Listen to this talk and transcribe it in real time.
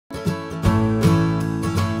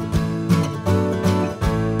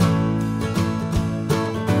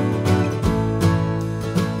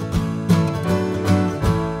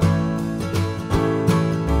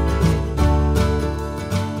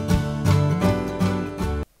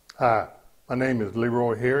Hi, my name is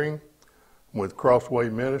Leroy Herring with Crossway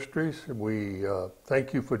Ministries. We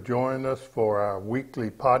thank you for joining us for our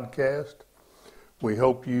weekly podcast. We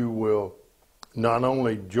hope you will not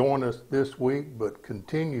only join us this week, but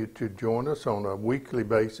continue to join us on a weekly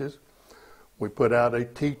basis. We put out a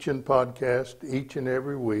teaching podcast each and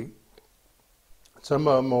every week. Some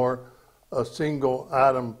of them are a single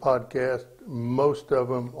item podcast. Most of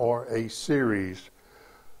them are a series.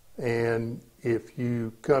 And if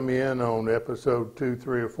you come in on episode 2,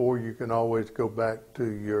 3, or 4, you can always go back to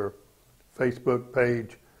your Facebook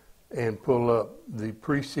page and pull up the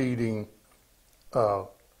preceding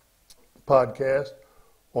podcast,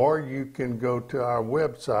 or you can go to our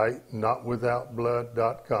website,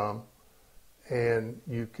 notwithoutblood.com, and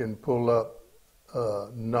you can pull up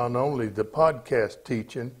not only the podcast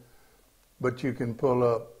teaching, but you can pull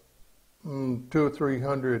up 200 or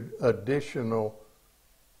 300 additional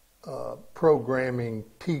programming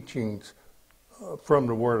teachings from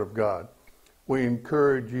the Word of God. We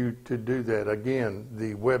encourage you to do that. Again,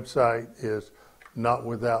 the website is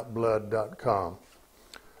notwithoutblood.com.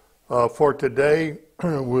 For today,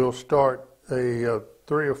 we'll start a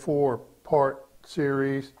 3 or 4 part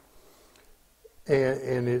series,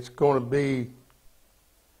 and it's going to be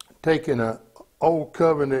taking an Old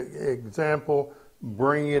Covenant example,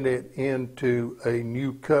 bringing it into a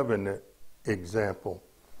New Covenant example.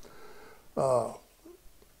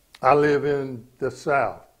 I live in the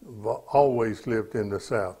South. I've always lived in the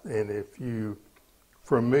South. And if you're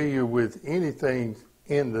familiar with anything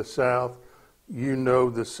in the South, you know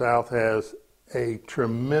the South has a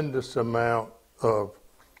tremendous amount of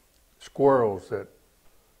squirrels, that,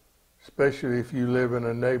 especially if you live in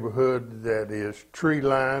a neighborhood that is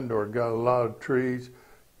tree-lined or got a lot of trees,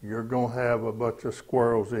 you're going to have a bunch of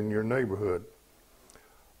squirrels in your neighborhood.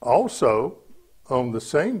 Also, on the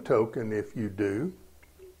same token, if you do,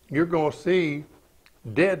 you're going to see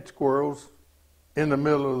dead squirrels in the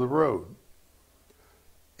middle of the road.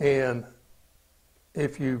 And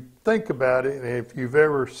if you think about it, and if you've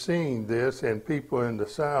ever seen this, and people in the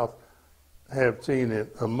South have seen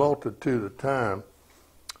it a multitude of times,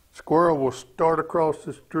 squirrel will start across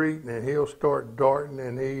the street and he'll start darting,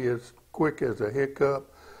 and he is quick as a hiccup.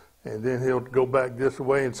 And then he'll go back this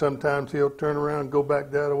way, and sometimes he'll turn around and go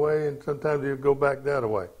back that way, and sometimes he'll go back that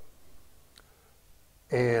way.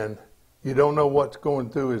 And you don't know what's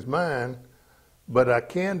going through his mind, but I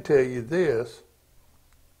can tell you this: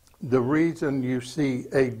 the reason you see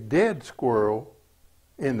a dead squirrel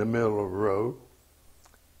in the middle of the road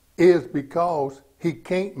is because he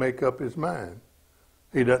can't make up his mind.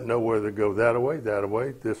 He doesn't know whether to go that way,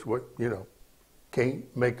 this way,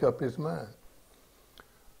 can't make up his mind.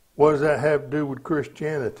 What does that have to do with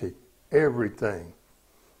Christianity? Everything.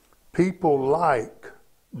 People like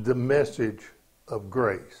the message of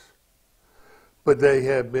grace, but they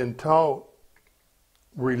have been taught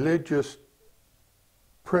religious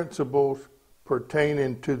principles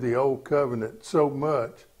pertaining to the Old Covenant so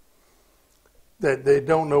much that they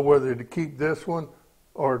don't know whether to keep this one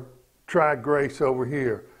or try grace over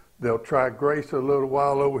here. They'll try grace a little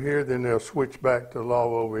while over here, then they'll switch back to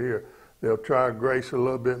law over here. They'll try grace a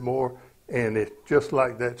little bit more, and it's just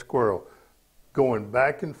like that squirrel, going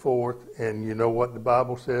back and forth. And you know what the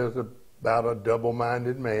Bible says about a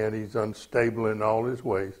double-minded man? He's unstable in all his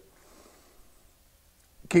ways.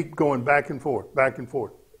 Keep going back and forth, back and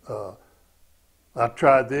forth. I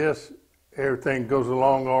tried this, everything goes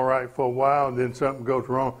along all right for a while, and then something goes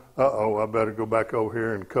wrong. I better go back over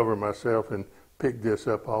here and cover myself and pick this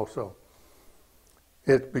up also.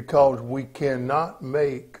 It's because we cannot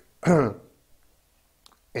make an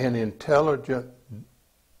intelligent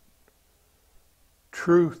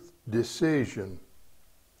truth decision,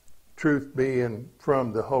 truth being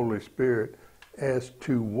from the Holy Spirit, as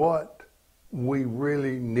to what we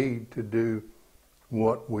really need to do,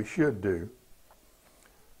 what we should do.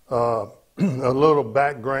 A little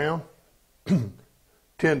background: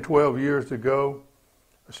 10, 12 years ago,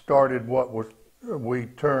 I started what we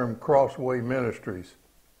term Crossway Ministries.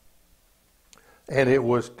 And it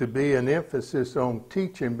was to be an emphasis on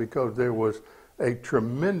teaching, because there was a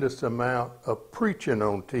tremendous amount of preaching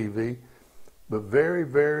on TV, but very,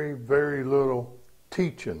 very, very little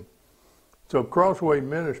teaching. So Crossway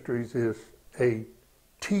Ministries is a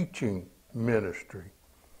teaching ministry.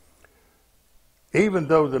 Even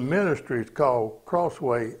though the ministry is called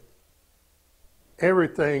Crossway,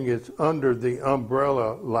 everything is under the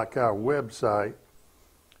umbrella, like our website,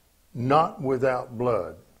 Not Without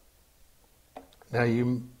Blood. Now,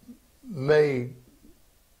 you may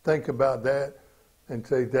think about that and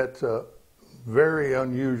say that's a very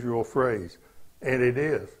unusual phrase, and it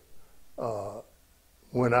is.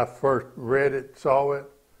 when I first read it, saw it,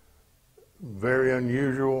 very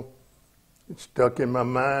unusual. It stuck in my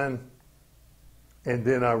mind. And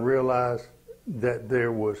then I realized that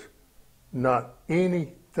there was not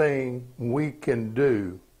anything we can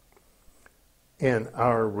do in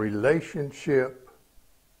our relationship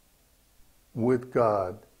with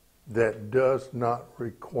God that does not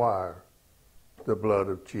require the blood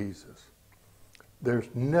of Jesus. There's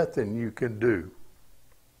nothing you can do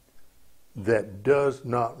that does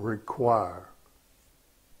not require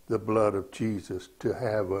the blood of Jesus to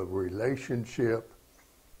have a relationship,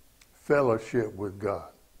 fellowship with God.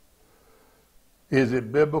 Is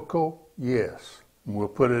it biblical? Yes. We'll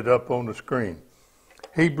put it up on the screen.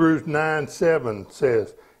 Hebrews 9:7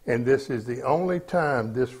 says, and this is the only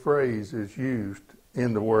time this phrase is used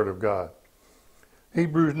in the Word of God.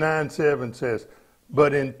 Hebrews 9:7 says,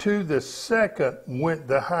 but into the second went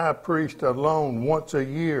the high priest alone once a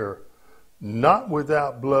year, not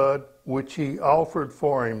without blood, which he offered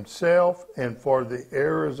for himself and for the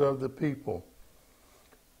errors of the people.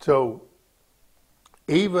 So,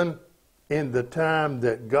 even in the time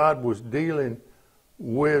that God was dealing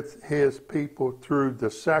with his people through the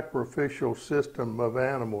sacrificial system of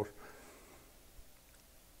animals,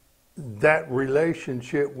 that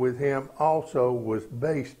relationship with him also was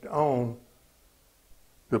based on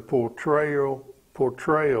the portrayal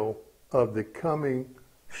of the coming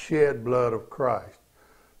shed blood of Christ.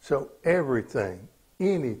 So everything,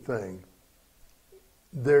 anything,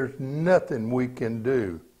 there's nothing we can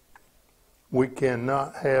do. We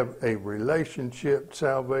cannot have a relationship,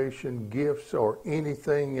 salvation, gifts, or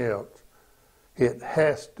anything else. It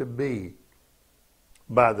has to be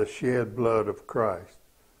by the shed blood of Christ.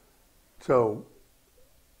 So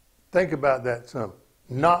think about that some.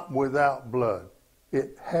 Not without blood.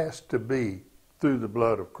 It has to be through the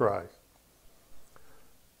blood of Christ.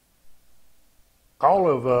 All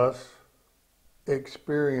of us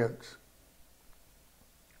experience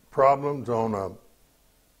problems on a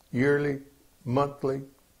yearly, monthly,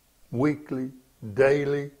 weekly,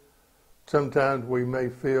 daily. Sometimes we may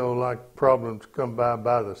feel like problems come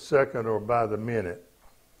by the second or by the minute.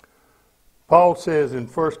 Paul says in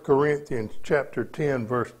 1 Corinthians chapter 10,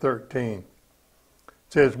 verse 13,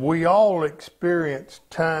 says, we all experience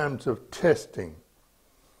times of testing,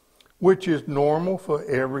 which is normal for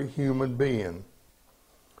every human being.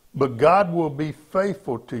 But God will be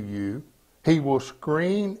faithful to you. He will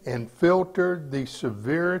screen and filter the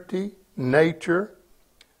severity, nature,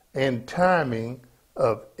 and timing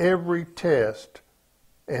of every test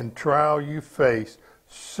and trial you face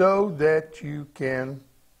so that you can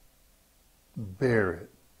bear it.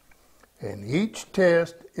 And each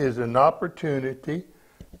test is an opportunity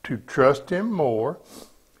to trust him more,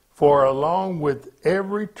 for along with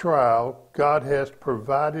every trial, God has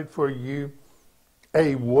provided for you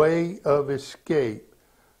a way of escape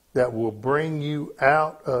that will bring you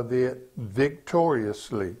out of it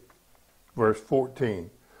victoriously. Verse 14,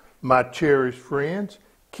 my cherished friends,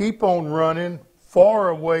 keep on running far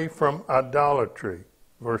away from idolatry.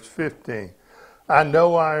 Verse 15, I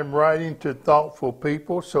know I am writing to thoughtful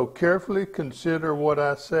people, so carefully consider what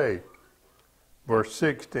I say. Verse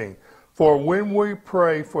 16, for when we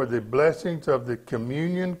pray for the blessings of the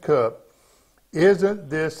communion cup, isn't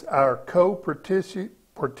this our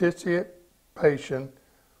co-participation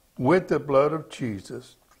with the blood of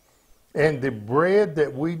Jesus? And the bread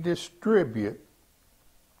that we distribute,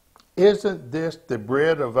 isn't this the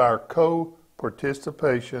bread of our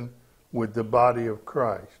co-participation with the body of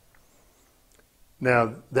Christ?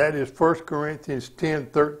 Now, that is 1 Corinthians 10,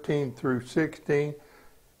 13 through 16,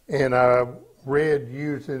 and I read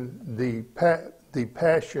using the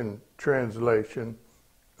Passion translation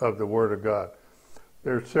of the Word of God.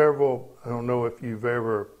 There are several, I don't know if you've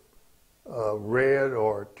ever read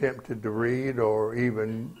or attempted to read or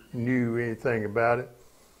even knew anything about it,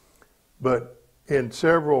 but in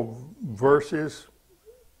several verses,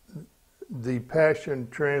 the Passion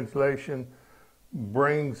translation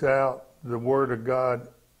brings out the Word of God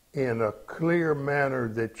in a clear manner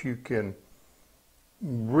that you can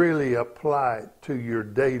really apply it to your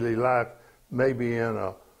daily life, maybe in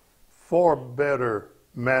a far better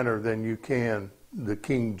manner than you can the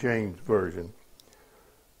King James Version.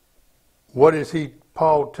 What is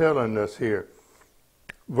Paul telling us here?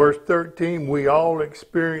 Verse 13, we all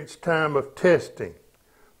experience time of testing.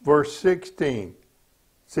 Verse 16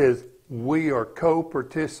 says, we are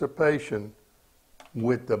co-participation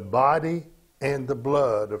with the body and the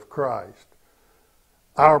blood of Christ.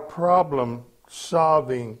 Our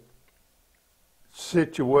problem-solving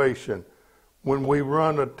situation, when we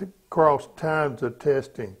run across times of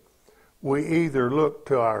testing, we either look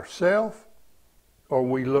to ourselves or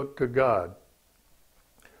we look to God.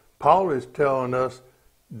 Paul is telling us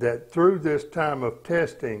that through this time of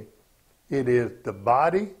testing, it is the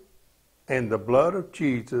body and the blood of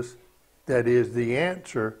Jesus that is the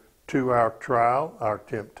answer to our trial, our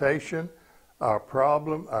temptation, our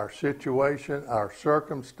problem, our situation, our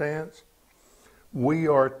circumstance. We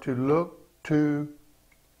are to look to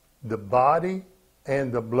the body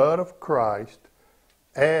and the blood of Christ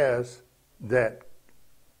as that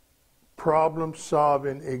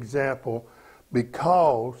problem-solving example,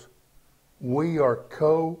 because we are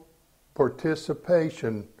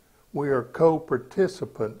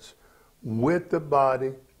co-participants with the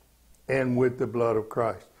body and with the blood of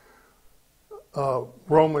Christ.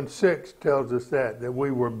 Romans 6 tells us that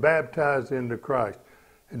we were baptized into Christ.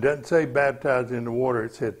 It doesn't say baptized into water.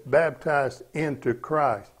 It says baptized into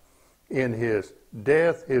Christ in his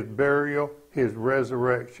death, his burial, his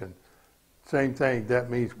resurrection. Same thing. That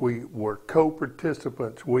means we were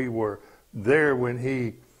co-participants. We were there when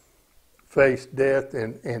he faced death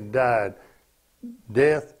and died.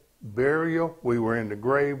 Death, burial, we were in the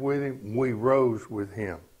grave with him. We rose with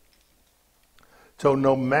him. So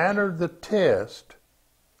no matter the test,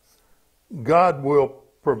 God will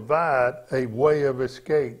provide a way of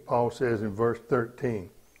escape, Paul says in verse 13.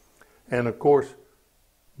 And of course,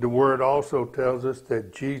 the word also tells us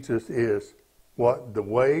that Jesus is what? The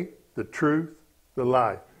way, the truth, the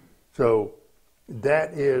life. So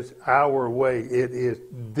that is our way. It is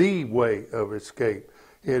the way of escape.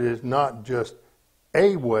 It is not just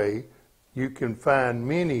a way. You can find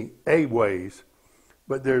many a ways,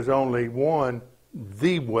 but there's only one,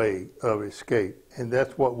 the way of escape. And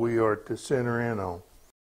that's what we are to center in on.